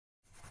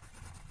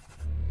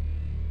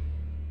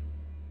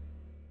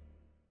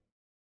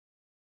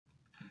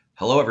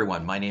Hello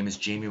everyone, my name is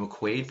Jamie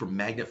McQuaid from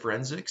Magnet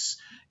Forensics,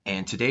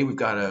 and today we've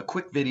got a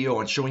quick video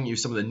on showing you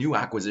some of the new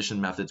acquisition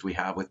methods we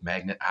have with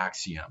Magnet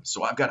AXIOM.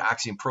 So I've got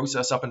Axiom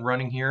Process up and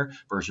running here,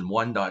 version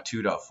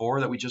 1.2.4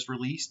 that we just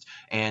released,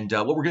 and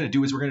what we're going to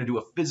do is we're going to do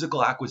a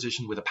physical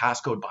acquisition with a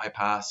passcode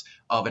bypass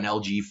of an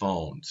LG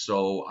phone.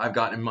 So I've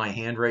got in my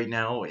hand right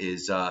now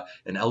is an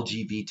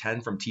LG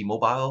V10 from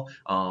T-Mobile.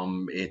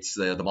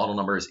 The model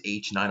number is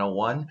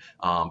H901.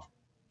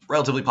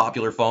 Relatively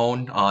popular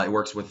phone. It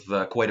works with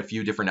quite a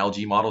few different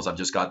LG models. I've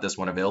just got this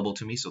one available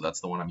to me, so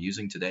that's the one I'm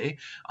using today.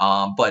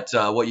 But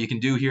what you can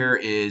do here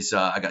is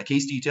I got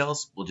case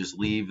details. We'll just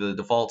leave the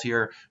default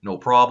here, no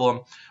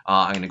problem.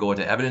 I'm going to go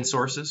into evidence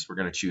sources. We're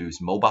going to choose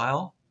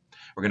mobile.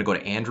 We're going to go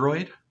to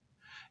Android,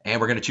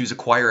 and we're going to choose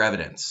acquire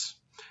evidence.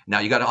 Now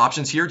you got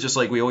options here, just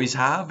like we always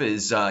have,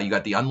 is you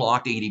got the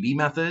unlocked ADB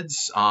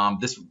methods.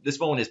 This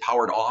phone is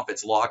powered off,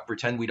 it's locked.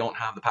 Pretend we don't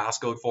have the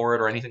passcode for it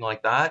or anything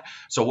like that.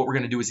 So what we're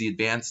going to do is the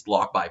advanced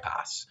lock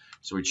bypass.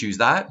 So we choose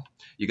that.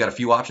 You got a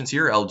few options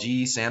here,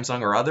 LG,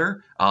 Samsung, or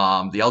other.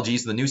 The LG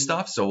is the new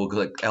stuff, so we'll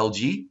click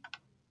LG.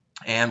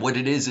 And what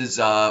it is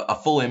a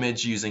full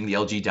image using the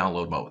LG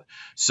download mode.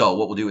 So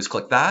what we'll do is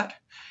click that.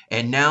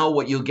 And now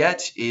what you'll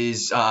get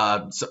is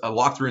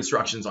walkthrough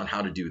instructions on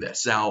how to do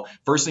this. Now,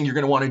 first thing you're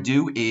going to want to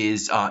do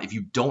is if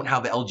you don't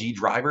have the LG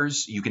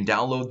drivers, you can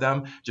download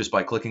them just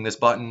by clicking this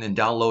button and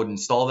download and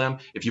install them.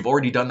 If you've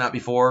already done that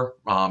before,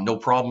 no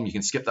problem. You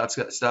can skip that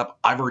step.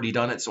 I've already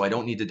done it, so I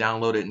don't need to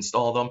download it,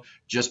 install them.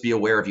 Just be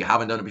aware if you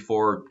haven't done it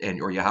before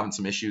or you're having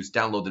some issues,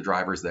 download the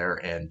drivers there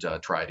and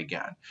try it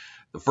again.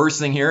 The first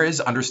thing here is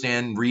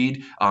understand,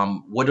 read.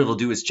 What it'll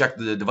do is check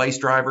the device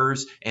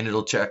drivers and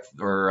it'll check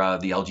for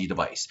the LG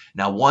device.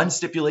 Now, one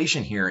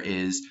stipulation here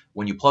is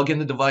when you plug in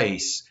the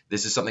device,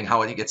 this is something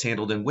how it gets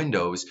handled in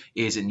Windows,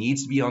 is it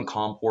needs to be on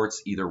COM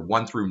ports either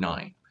 1 through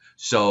 9.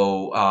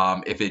 So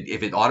if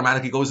it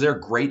automatically goes there,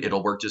 great,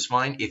 it'll work just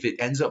fine. If it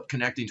ends up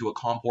connecting to a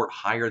COM port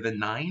higher than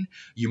 9,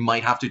 you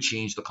might have to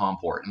change the COM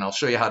port, and I'll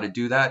show you how to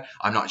do that.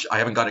 I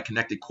haven't got it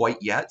connected quite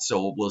yet,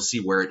 so we'll see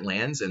where it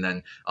lands, and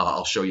then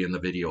I'll show you in the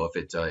video if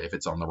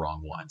it's on the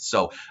wrong one.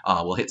 So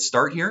we'll hit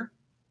start here.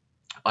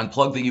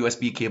 Unplug the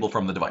USB cable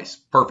from the device.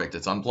 Perfect,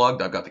 it's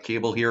unplugged. I've got the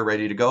cable here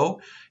ready to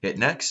go. Hit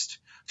next.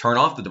 Turn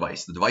off the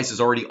device. The device is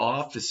already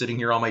off. It's sitting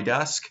here on my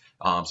desk,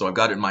 so I've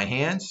got it in my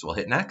hand. So we'll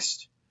hit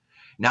next.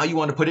 Now you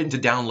want to put it into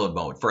download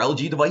mode. For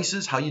LG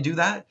devices, how you do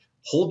that?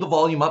 Hold the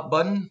volume up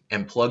button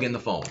and plug in the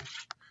phone.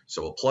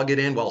 So we'll plug it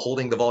in while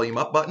holding the volume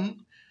up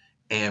button.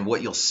 And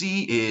what you'll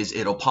see is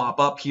it'll pop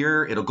up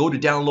here. It'll go to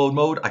download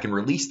mode. I can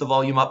release the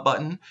volume up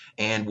button.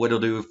 And what it'll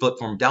do, flip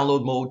from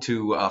download mode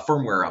to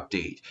firmware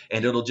update.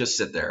 And it'll just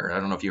sit there. I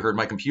don't know if you heard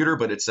my computer,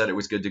 but it said it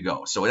was good to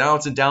go. So now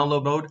it's in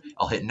download mode.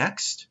 I'll hit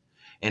next.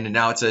 And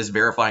now it says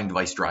verifying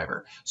device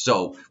driver.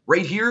 So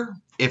right here,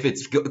 if it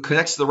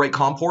connects to the right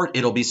COM port,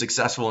 it'll be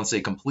successful and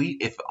say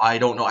complete. If I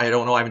don't know, I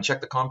haven't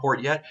checked the COM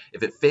port yet.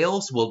 If it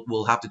fails,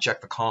 we'll have to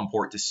check the COM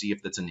port to see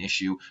if that's an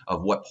issue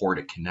of what port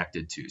it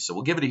connected to. So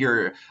we'll give it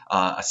here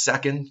a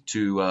second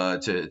to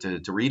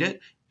read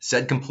it.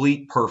 Said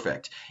complete,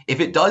 perfect.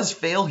 If it does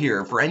fail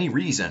here for any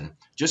reason,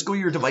 just go to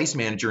your device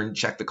manager and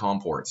check the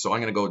COM port. So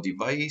I'm going to go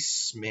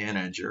device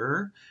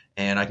manager,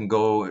 and I can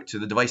go to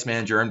the device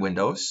manager in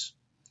Windows.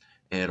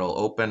 It'll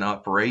open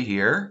up right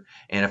here.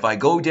 And if I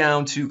go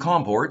down to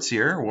COM ports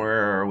here,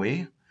 where are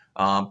we?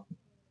 COM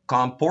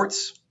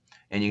ports,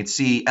 and you can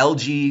see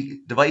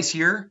LG device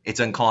here,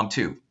 it's in COM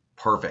 2.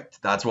 Perfect.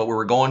 That's what we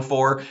were going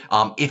for.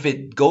 If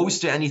it goes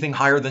to anything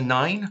higher than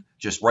 9,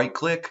 just right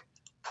click,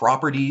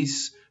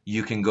 properties.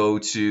 You can go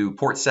to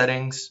port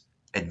settings,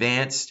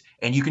 advanced,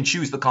 and you can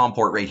choose the COM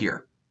port right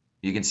here.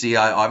 You can see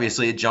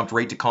obviously it jumped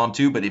right to COM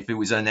 2, but if it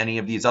was on any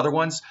of these other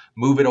ones,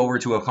 move it over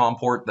to a COM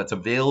port that's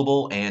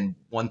available and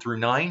 1 through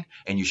 9,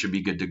 and you should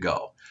be good to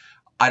go.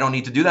 I don't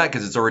need to do that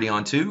because it's already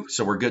on 2,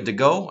 so we're good to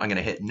go. I'm going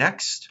to hit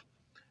next.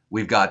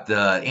 We've got the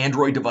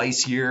Android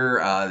device here,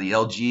 the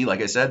LG,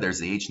 like I said, there's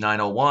the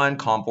H901,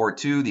 COM port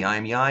 2, the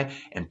IMEI,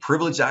 and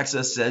privileged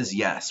access says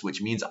yes,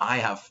 which means I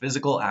have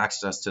physical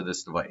access to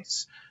this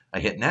device. I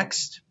hit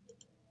next.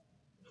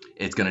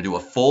 It's going to do a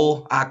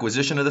full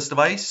acquisition of this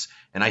device,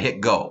 and I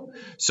hit go.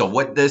 So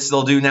what this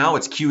will do now,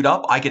 it's queued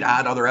up. I could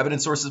add other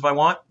evidence sources if I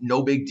want.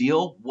 No big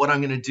deal. What I'm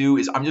going to do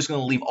is I'm just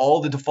going to leave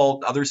all the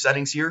default other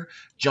settings here,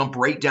 jump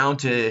right down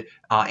to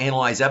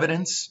analyze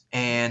evidence,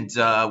 and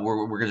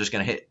we're just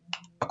going to hit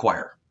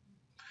acquire.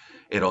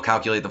 It'll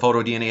calculate the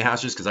photo DNA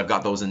hashes because I've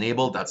got those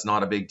enabled. That's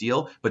not a big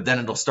deal. But then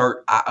it'll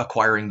start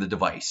acquiring the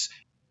device.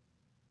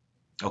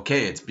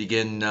 Okay, it's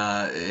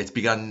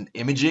begun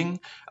imaging,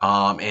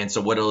 and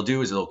so what it'll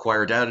do is it'll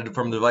acquire data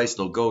from the device.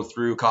 It'll go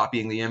through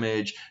copying the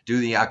image, do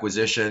the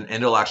acquisition,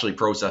 and it'll actually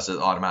process it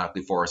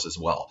automatically for us as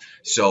well.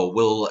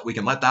 So we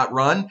can let that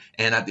run,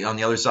 and on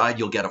the other side,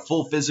 you'll get a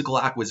full physical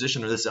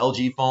acquisition of this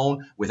LG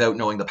phone without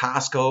knowing the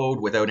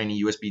passcode, without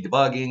any USB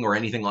debugging or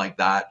anything like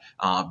that,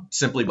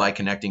 simply by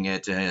connecting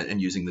it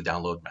and using the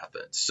download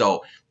method.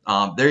 So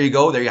there you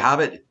go. There you have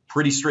it.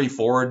 Pretty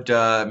straightforward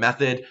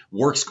method.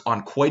 Works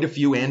on quite a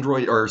few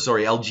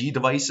LG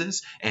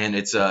devices, and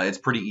it's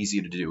pretty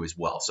easy to do as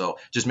well. So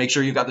just make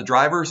sure you got the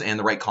drivers and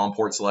the right COM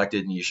port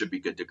selected, and you should be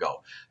good to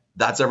go.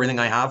 That's everything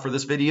I have for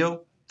this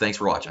video. Thanks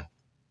for watching.